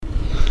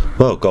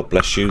Well, God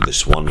bless you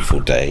this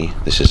wonderful day.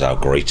 This is our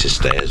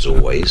greatest day as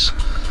always.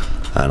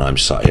 And I'm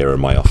sat here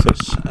in my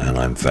office and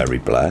I'm very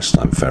blessed.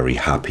 I'm very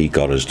happy.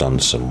 God has done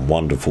some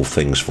wonderful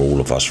things for all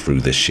of us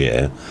through this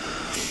year.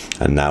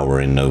 And now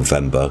we're in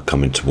November,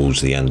 coming towards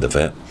the end of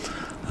it.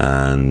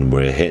 And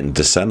we're hitting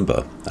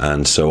December.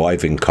 And so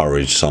I've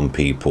encouraged some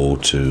people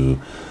to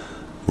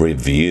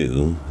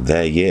review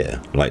their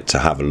year, like to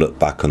have a look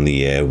back on the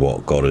year,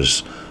 what God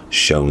has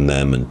shown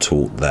them and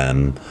taught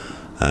them,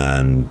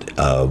 and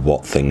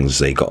what things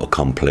they got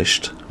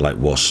accomplished, like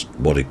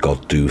what did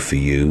God do for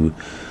you,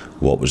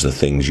 what was the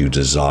things you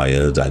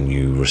desired and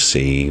you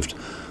received,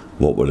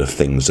 what were the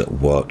things that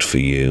worked for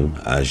you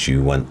as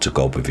you went to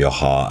God with your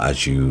heart,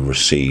 as you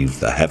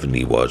received the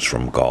heavenly words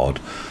from God.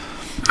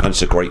 And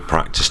it's a great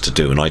practice to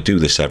do, and I do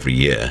this every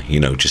year,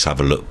 just have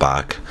a look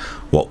back,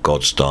 what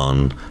God's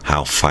done,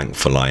 how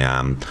thankful I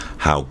am,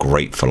 how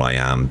grateful I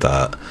am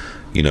that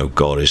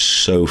God is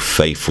so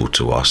faithful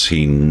to us.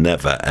 He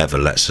never ever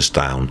lets us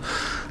down.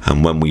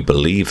 And when we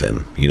believe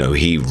him,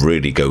 he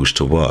really goes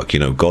to work.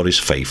 God is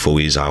faithful.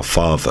 He's our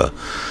Father.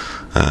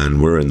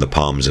 And we're in the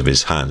palms of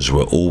his hands.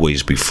 We're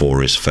always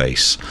before his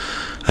face.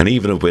 And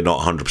even if we're not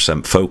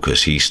 100%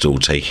 focused, he's still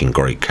taking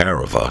great care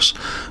of us.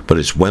 But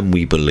it's when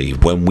we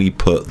believe, when we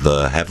put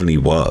the heavenly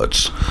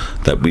words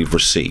that we've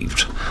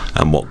received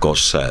and what God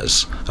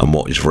says and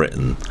what is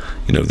written,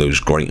 those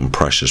great and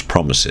precious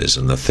promises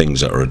and the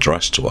things that are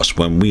addressed to us,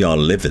 when we are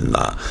living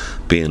that,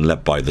 being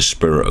led by the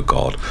Spirit of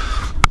God,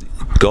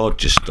 God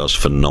just does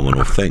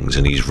phenomenal things,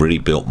 and he's really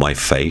built my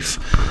faith.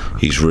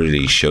 He's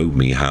really showed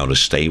me how to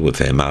stay with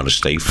him, how to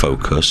stay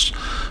focused,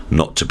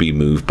 not to be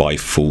moved by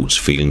thoughts,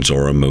 feelings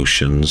or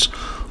emotions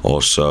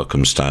or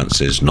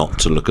circumstances, not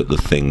to look at the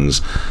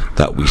things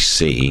that we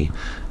see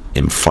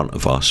in front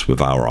of us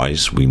with our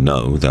eyes. We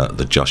know that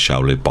the just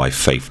shall live by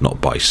faith, not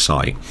by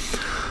sight,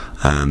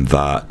 and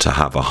that to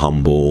have a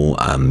humble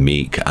and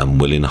meek and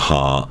willing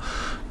heart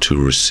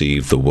to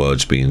receive the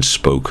words being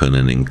spoken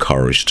and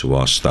encouraged to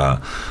us, that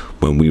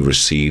when we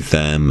receive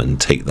them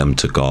and take them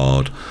to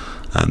God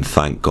and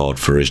thank God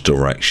for his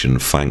direction,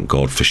 thank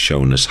God for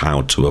showing us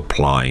how to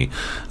apply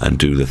and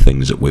do the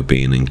things that we're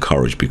being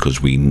encouraged,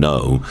 because we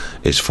know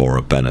it's for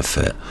a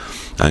benefit.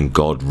 And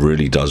God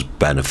really does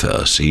benefit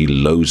us. He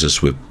loads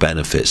us with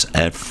benefits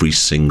every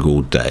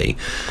single day.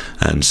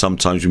 And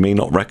sometimes we may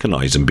not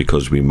recognize them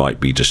because we might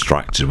be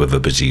distracted with a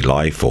busy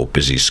life or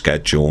busy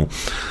schedule.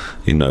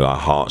 Our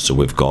hearts are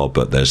with God,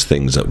 but there's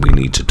things that we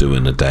need to do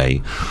in a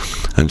day.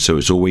 And so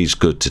it's always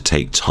good to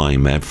take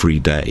time every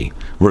day.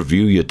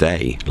 Review your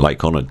day,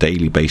 like on a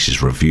daily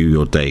basis. Review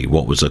your day.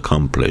 What was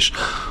accomplished?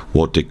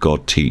 What did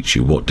God teach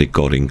you? What did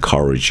God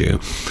encourage you?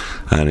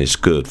 And it's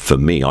good for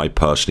me. I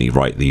personally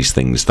write these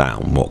things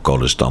down, what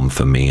God has done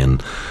for me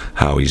and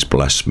how he's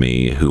blessed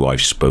me, who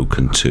I've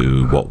spoken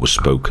to, what was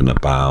spoken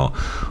about,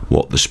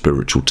 what the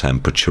spiritual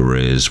temperature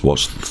is,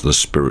 what's the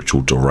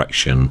spiritual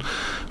direction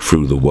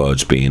through the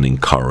words being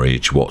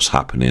encouraged, what's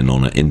happening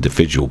on an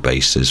individual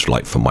basis,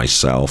 like for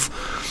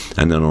myself,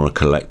 and then on a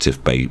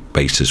collective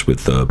basis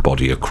with the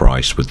body of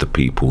Christ, with the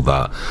people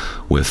that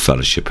we're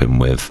fellowshipping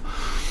with.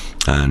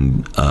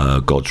 And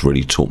God's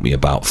really taught me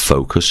about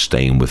focus,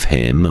 staying with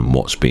him and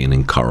what's being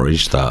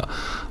encouraged, that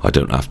I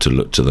don't have to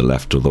look to the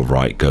left or the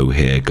right, go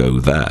here, go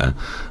there,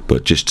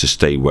 but just to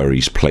stay where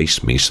he's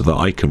placed me so that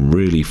I can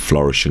really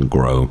flourish and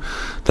grow,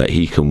 that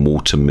he can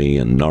water me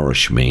and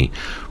nourish me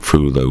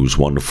through those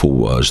wonderful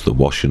words, the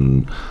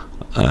washing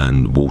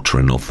and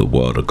watering of the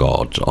word of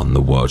God, on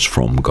the words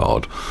from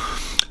God.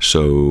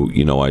 So,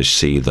 I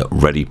see that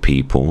ready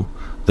people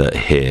that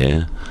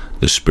hear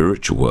the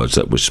spiritual words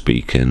that we're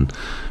speaking,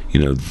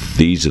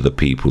 these are the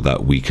people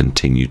that we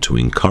continue to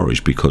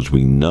encourage, because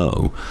we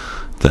know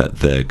that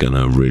they're going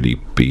to really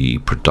be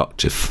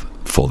productive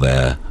for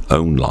their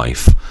own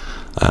life,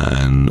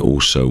 and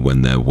also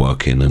when they're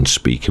working and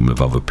speaking with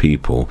other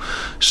people.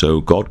 So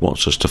God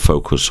wants us to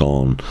focus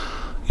on,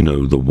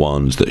 the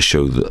ones that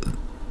show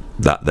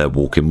that they're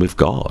walking with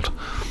God.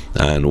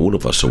 And all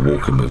of us are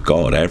walking with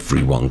God.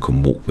 Everyone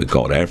can walk with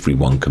God.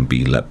 Everyone can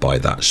be led by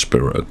that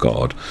Spirit of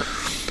God.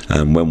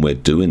 And when we're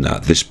doing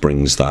that, this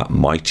brings that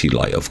mighty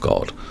light of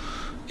God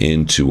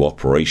into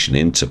operation,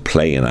 into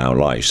play in our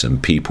lives,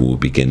 and people will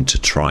begin to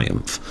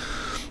triumph.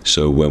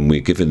 So when we're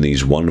given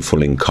these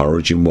wonderful,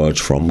 encouraging words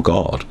from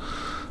God,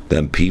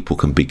 then people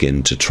can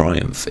begin to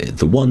triumph.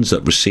 The ones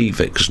that receive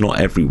it, because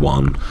not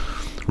everyone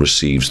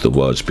receives the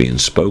words being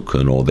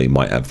spoken, or they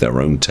might have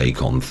their own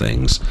take on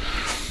things.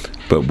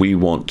 But we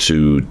want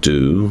to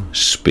do,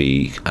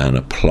 speak, and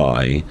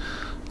apply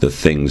the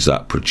things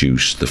that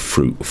produce the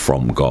fruit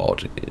from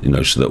God,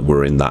 so that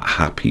we're in that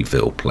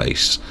happyville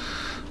place,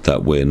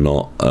 that we're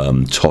not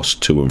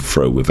tossed to and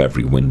fro with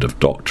every wind of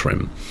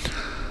doctrine.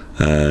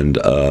 And,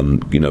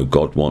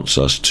 God wants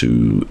us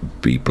to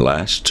be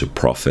blessed, to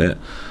profit,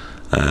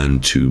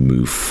 and to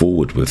move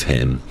forward with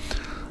him.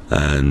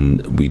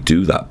 And we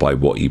do that by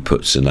what he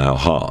puts in our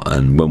heart.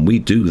 And when we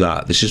do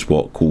that, this is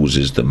what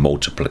causes the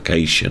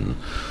multiplication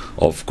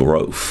of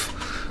growth,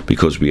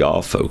 because we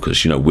are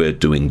focused. We're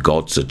doing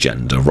God's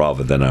agenda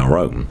rather than our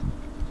own.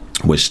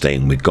 we're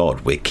staying with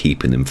God. We're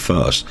keeping him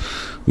first.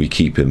 We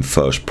keep him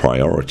first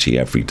priority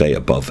every day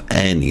above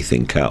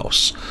anything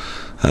else.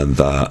 And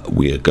that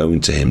we are going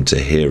to him to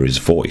hear his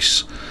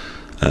voice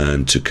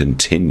and to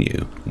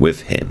continue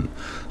with him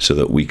so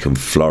that we can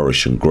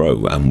flourish and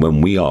grow. And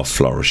when we are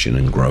flourishing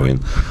and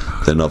growing,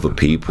 then other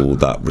people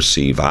that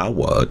receive our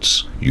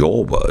words,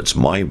 your words,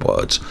 my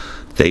words,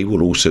 they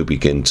will also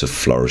begin to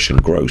flourish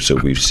and grow. So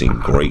we've seen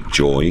great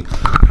joy.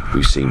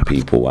 We've seen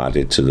people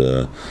added to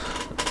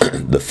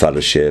the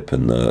fellowship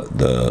and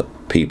the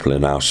people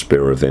in our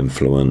sphere of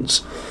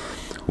influence.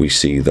 We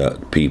see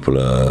that people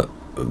are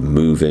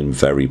moving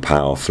very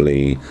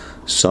powerfully.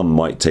 Some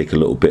might take a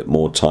little bit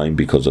more time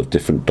because of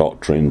different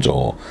doctrines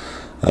or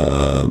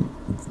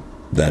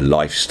their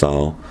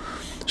lifestyle.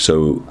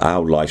 So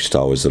our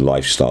lifestyle is the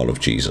lifestyle of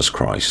Jesus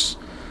Christ.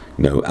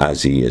 You know,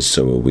 as he is,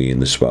 so are we in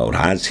this world.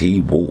 As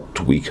he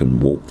walked, we can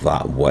walk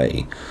that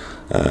way.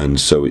 And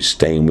so it's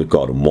staying with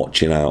God and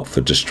watching out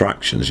for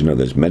distractions. You know,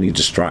 there's many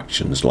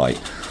distractions, like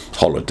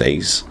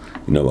holidays,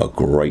 you know, a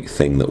great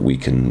thing that we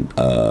can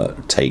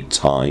take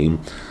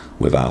time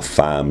with our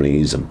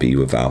families and be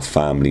with our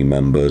family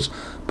members,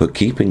 but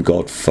keeping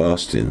God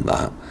first in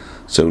that.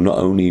 So not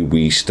only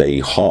we stay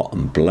hot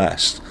and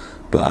blessed,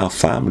 but our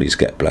families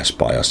get blessed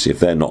by us. If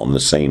they're not on the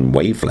same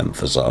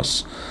wavelength as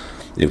us,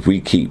 if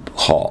we keep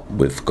hot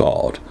with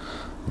God,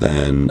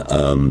 then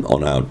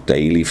on our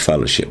daily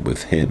fellowship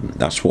with him,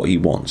 that's what he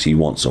wants. He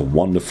wants a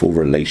wonderful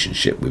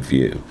relationship with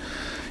you.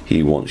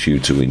 He wants you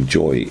to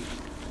enjoy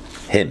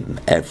him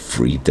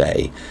every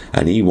day,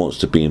 and he wants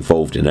to be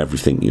involved in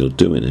everything you're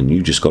doing. And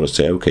you just got to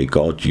say, okay,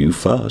 God, you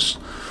first,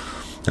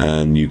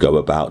 and you go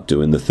about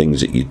doing the things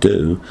that you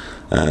do,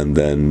 and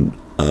then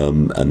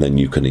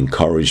you can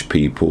encourage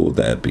people.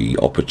 There'll be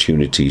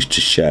opportunities to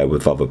share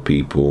with other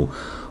people,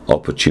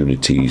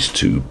 opportunities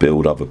to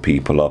build other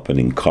people up and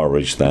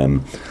encourage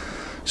them.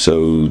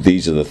 So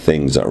these are the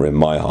things that are in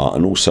my heart.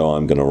 And also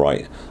I'm going to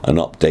write and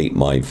update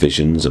my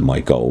visions and my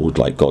goals.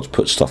 Like, God's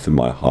put stuff in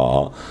my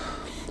heart,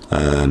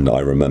 and I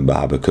remember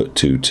Habakkuk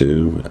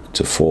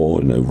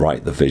 2:2-4, you know,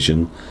 write the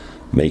vision,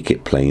 make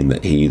it plain,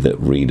 that he that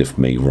readeth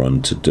may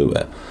run to do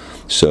it.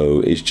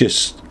 So it's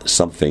just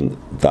something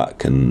that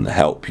can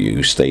help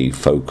you stay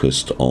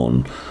focused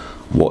on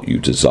what you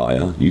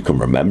desire. You can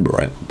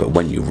remember it, but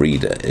when you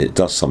read it, it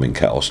does something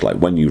else. Like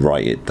when you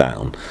write it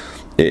down,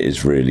 it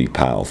is really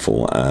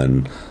powerful.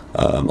 And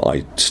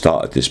I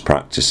started this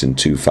practice in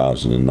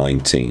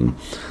 2019,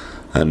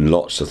 and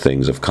lots of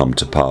things have come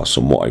to pass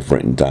on what I've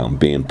written down,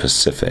 being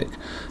specific,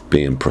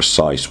 being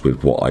precise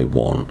with what I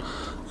want.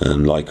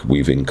 And like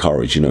we've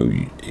encouraged, you know,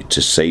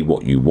 to say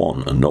what you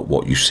want and not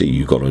what you see.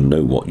 You've got to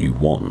know what you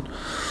want.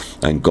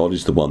 And God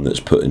is the one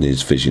that's putting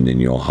his vision in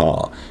your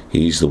heart.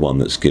 He's the one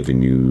that's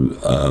giving you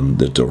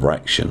the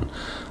direction.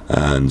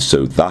 And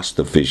so that's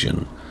the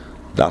vision.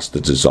 That's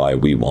the desire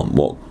we want,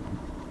 what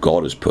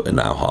God has put in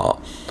our heart.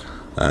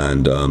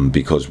 And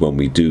because when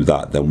we do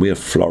that, then we'll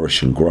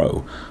flourish and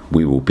grow.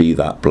 We will be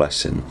that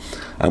blessing.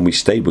 And we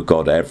stay with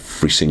God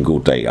every single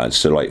day. And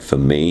so like for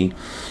me,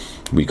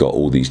 we got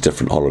all these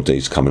different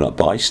holidays coming up,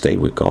 but I stay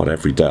with God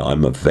every day.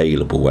 I'm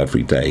available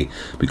every day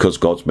because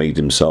God's made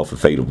himself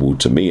available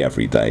to me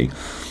every day.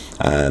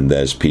 And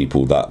there's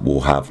people that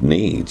will have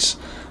needs.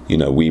 You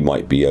know, we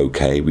might be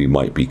okay, we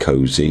might be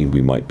cozy,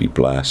 we might be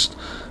blessed,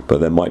 but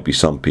there might be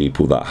some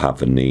people that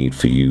have a need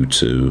for you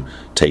to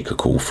take a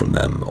call from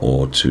them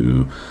or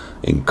to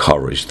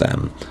encourage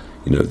them.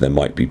 You know, there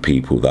might be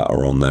people that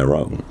are on their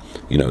own.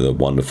 You know, they're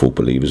wonderful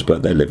believers,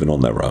 but they're living on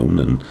their own,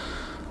 and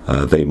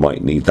they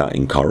might need that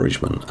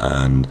encouragement.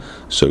 And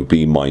so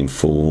be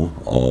mindful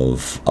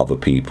of other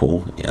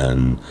people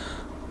and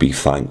be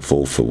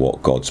thankful for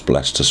what God's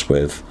blessed us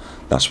with.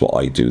 That's what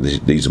I do.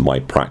 These are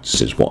my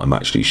practices, what I'm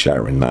actually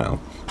sharing now.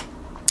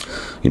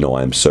 You know,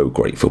 I am so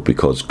grateful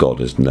because God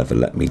has never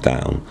let me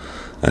down,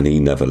 and he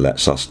never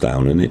lets us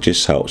down. And it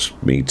just helps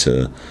me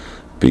to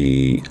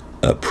be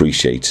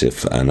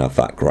appreciative and have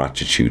that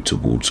gratitude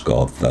towards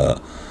God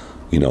that,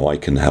 you know, I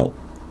can help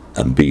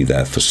and be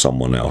there for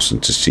someone else,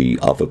 and to see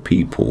other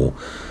people,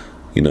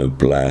 you know,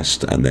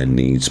 blessed and their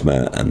needs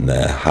met and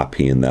they're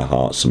happy in their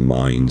hearts and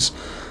minds,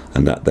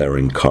 and that they're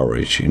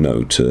encouraged. You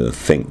know, to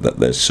think that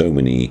there's so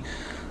many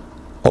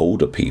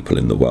older people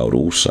in the world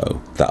also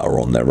that are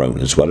on their own,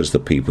 as well as the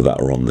people that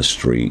are on the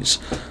streets,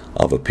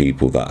 other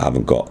people that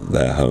haven't got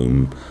their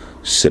home,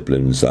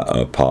 siblings that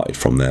are parted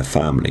from their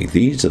family.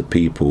 These are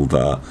people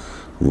that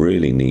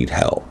really need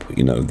help.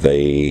 You know,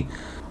 they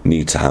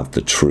need to have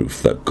the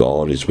truth that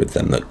God is with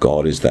them, that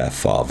God is their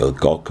Father,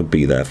 God can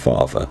be their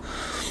Father,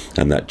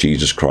 and that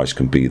Jesus Christ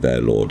can be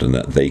their Lord, and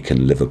that they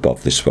can live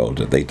above this world,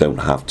 that they don't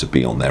have to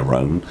be on their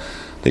own,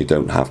 they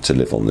don't have to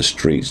live on the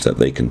streets, that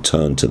they can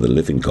turn to the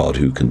living God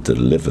who can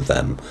deliver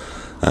them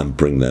and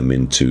bring them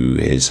into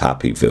his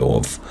happyville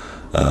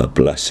of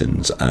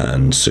blessings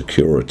and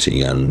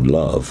security and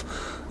love.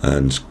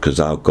 And because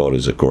our God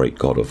is a great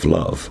God of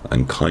love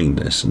and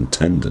kindness and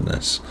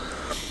tenderness.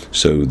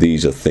 So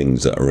these are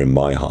things that are in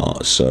my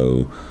heart.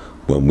 So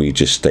when we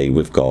just stay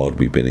with God,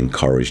 we've been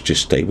encouraged,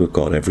 just stay with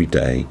God every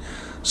day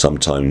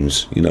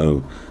Sometimes,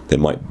 there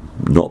might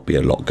not be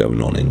a lot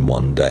going on in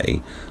one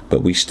day,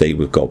 but we stay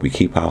with God. We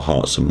keep our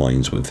hearts and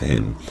minds with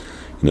him.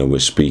 We're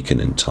speaking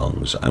in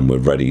tongues, and we're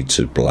ready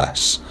to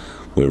bless.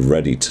 We're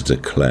ready to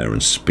declare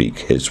and speak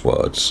his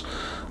words.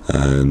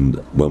 And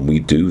when we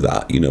do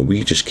that,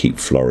 we just keep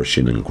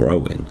flourishing and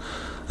growing.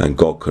 And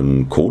God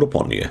can call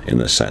upon you, in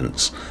a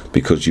sense,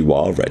 because you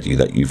are ready,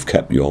 that you've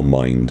kept your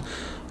mind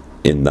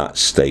in that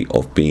state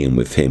of being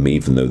with him,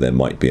 even though there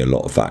might be a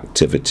lot of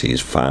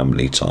activities,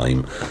 family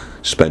time,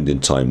 spending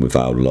time with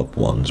our loved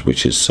ones,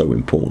 which is so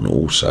important.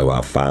 Also,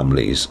 our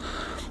families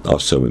are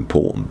so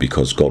important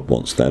because God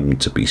wants them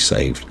to be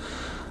saved.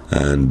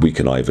 And we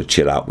can either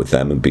chill out with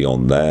them and be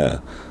on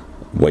their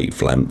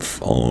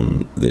wavelength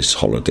on this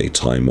holiday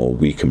time, or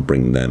we can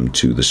bring them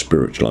to the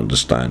spiritual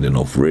understanding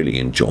of really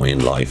enjoying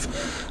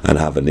life and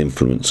have an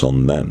influence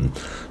on them.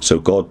 So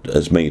God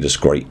has made us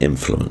great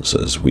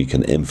influencers. We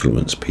can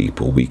influence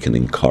people, we can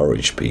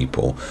encourage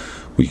people,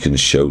 we can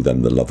show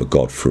them the love of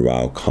God through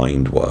our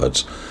kind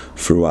words,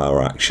 through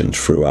our actions,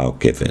 through our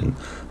giving,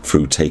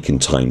 through taking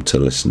time to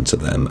listen to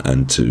them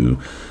and to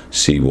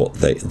see what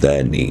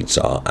their needs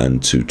are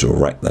and to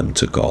direct them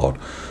to God.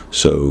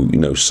 So,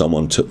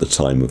 someone took the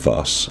time with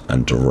us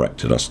and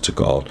directed us to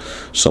God.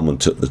 Someone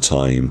took the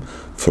time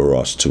for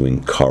us to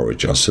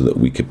encourage us so that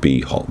we could be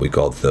hot with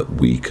God, that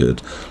we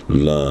could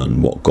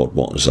learn what God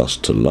wants us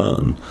to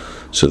learn,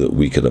 so that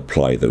we could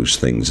apply those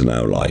things in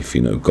our life.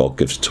 God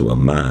gives to a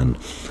man,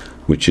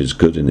 which is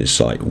good in his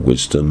sight,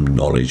 wisdom,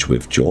 knowledge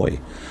with joy.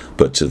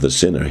 But to the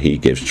sinner he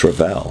gives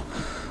travail,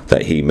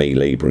 that he may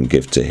labour and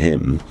give to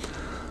him,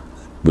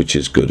 which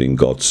is good in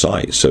God's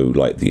sight. So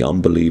like the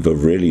unbeliever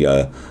really,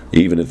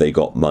 even if they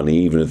got money,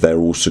 even if they're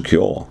all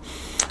secure,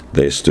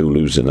 they're still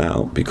losing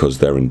out because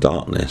they're in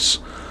darkness.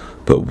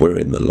 But we're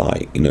in the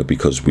light,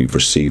 because we've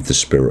received the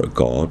Spirit of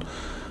God.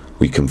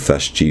 We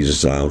confessed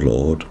Jesus our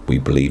Lord. We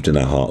believed in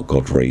our heart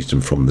God raised him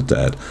from the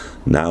dead.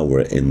 Now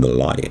we're in the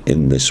light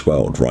in this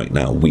world right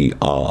now. We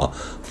are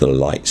the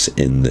lights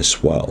in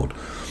this world.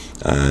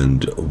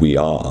 And we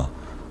are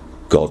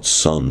God's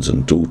sons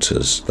and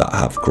daughters that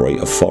have great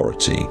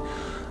authority,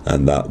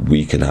 and that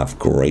we can have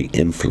great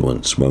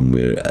influence when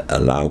we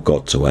allow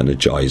God to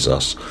energize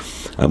us,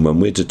 and when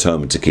we're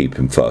determined to keep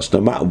him first,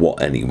 no matter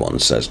what anyone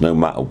says, no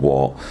matter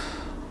what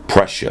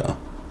pressure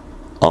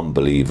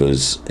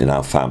unbelievers in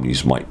our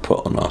families might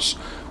put on us.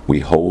 We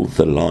hold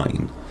the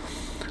line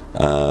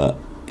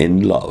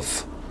in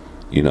love,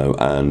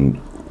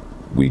 and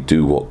we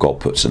do what God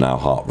puts in our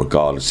heart,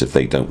 regardless if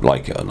they don't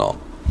like it or not.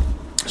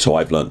 So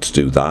I've learned to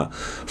do that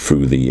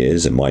through the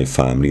years in my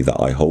family, that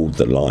I hold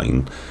the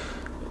line.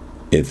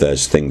 If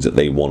there's things that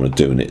they want to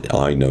do and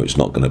I know it's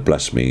not going to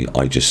bless me,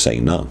 I just say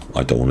no,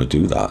 I don't want to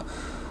do that.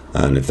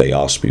 And if they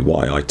ask me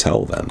why, I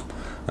tell them.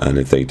 And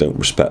if they don't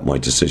respect my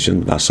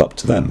decision, that's up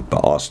to them.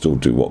 But I'll still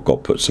do what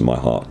God puts in my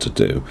heart to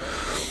do.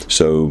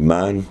 So,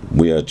 man,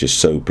 we are just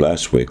so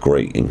blessed. We're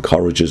great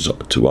encouragers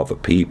to other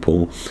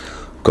people.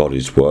 God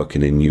is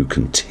working in you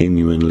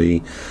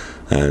continually.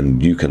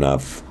 And you can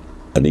have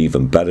an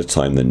even better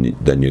time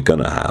than you're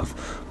going to have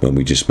when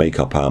we just make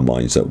up our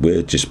minds that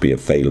we'll just be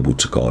available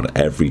to God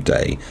every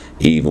day,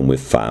 even with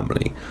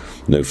family.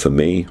 For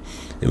me,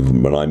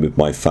 when I'm with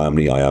my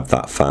family, I have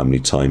that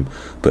family time.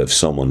 But if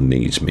someone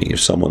needs me,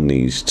 if someone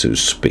needs to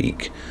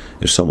speak,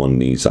 if someone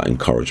needs that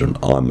encouragement,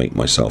 I make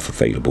myself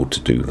available to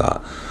do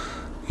that.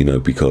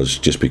 Because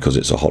just because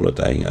it's a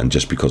holiday and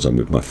just because I'm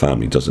with my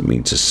family doesn't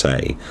mean to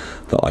say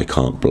that I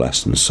can't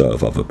bless and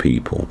serve other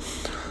people.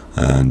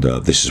 And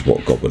this is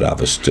what God would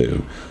have us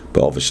do.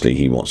 But obviously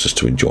he wants us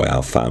to enjoy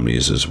our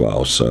families as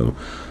well. So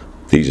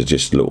these are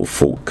just little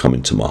thoughts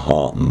coming to my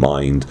heart and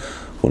mind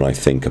when I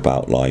think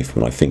about life,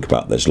 when I think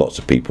about there's lots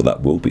of people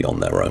that will be on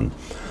their own,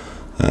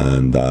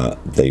 and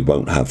they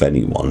won't have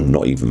anyone,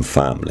 not even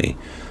family,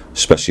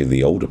 especially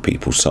the older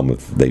people. Some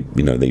of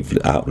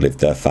they've outlived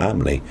their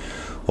family,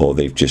 or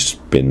they've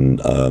just been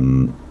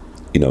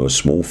a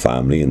small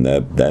family and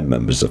their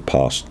members have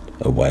passed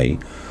away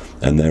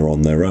and they're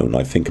on their own.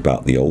 I think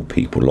about the old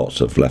people, lots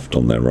have left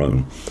on their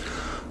own.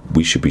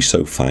 We should be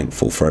so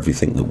thankful for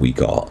everything that we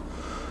got.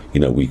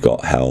 We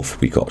got health,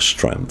 we got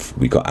strength,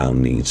 we got our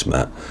needs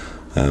met.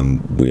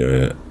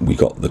 We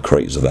got the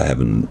creators of the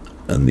heaven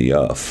and the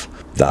earth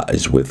that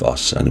is with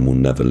us and will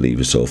never leave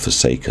us or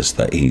forsake us,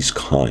 that he's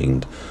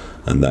kind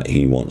and that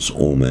he wants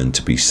all men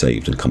to be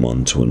saved and come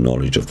on to a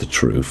knowledge of the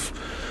truth.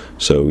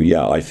 So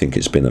yeah, I think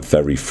it's been a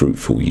very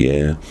fruitful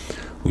year.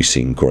 We've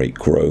seen great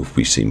growth.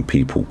 We've seen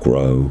people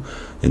grow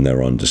in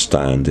their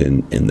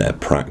understanding, in their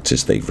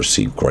practice. They've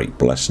received great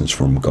blessings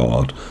from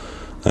God.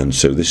 And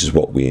so this is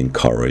what we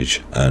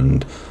encourage,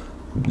 and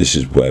this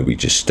is where we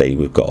just stay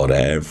with God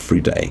every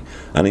day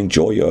and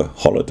enjoy your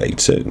holiday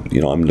too.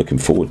 I'm looking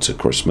forward to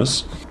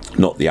Christmas,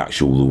 not the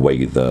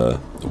way the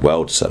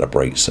world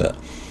celebrates it,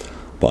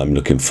 but I'm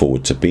looking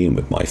forward to being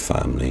with my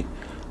family,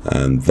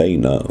 and they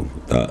know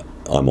that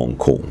I'm on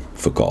call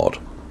for God.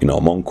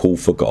 I'm on call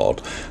for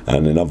God,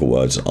 and in other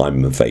words,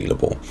 I'm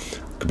available,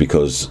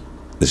 because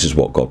this is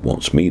what God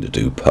wants me to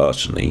do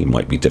personally. It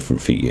might be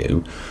different for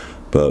you,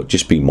 But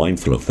just be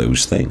mindful of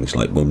those things.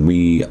 Like when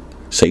we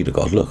say to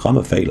God, look, I'm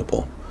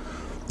available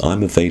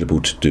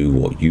to do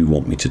what you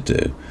want me to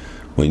do.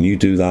 When you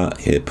do that,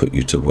 here, put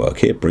you to work,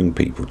 here, bring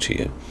people to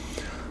you.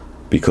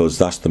 Because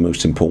that's the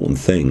most important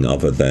thing,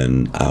 other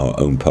than our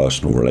own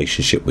personal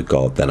relationship with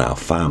God, than our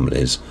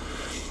families,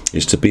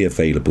 is to be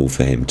available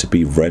for him, to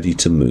be ready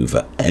to move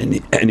at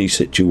any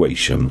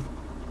situation,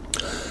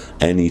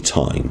 any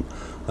time.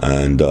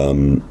 And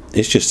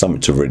it's just something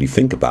to really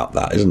think about,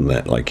 that, isn't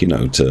it? Like,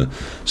 to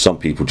some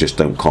people just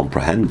don't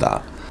comprehend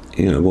that.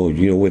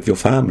 With your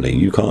family,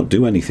 you can't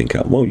do anything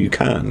else. Well, you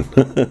can.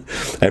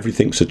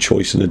 Everything's a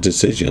choice and a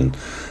decision.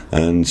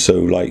 And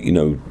so,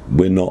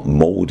 we're not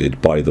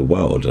molded by the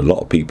world. A lot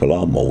of people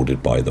are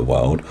molded by the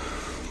world.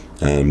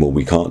 And, well,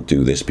 we can't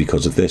do this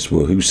because of this.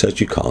 Well, who says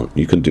you can't?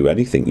 You can do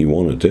anything you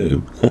want to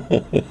do.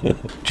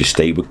 Just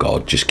stay with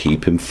God. Just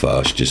keep him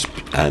first.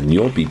 And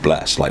you'll be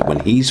blessed. Like, when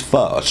he's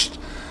first,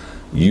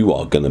 you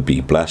are going to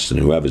be blessed.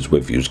 And whoever's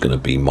with you is going to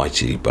be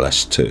mightily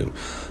blessed too.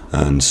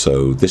 And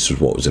so this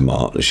is what was in my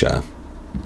heart to share.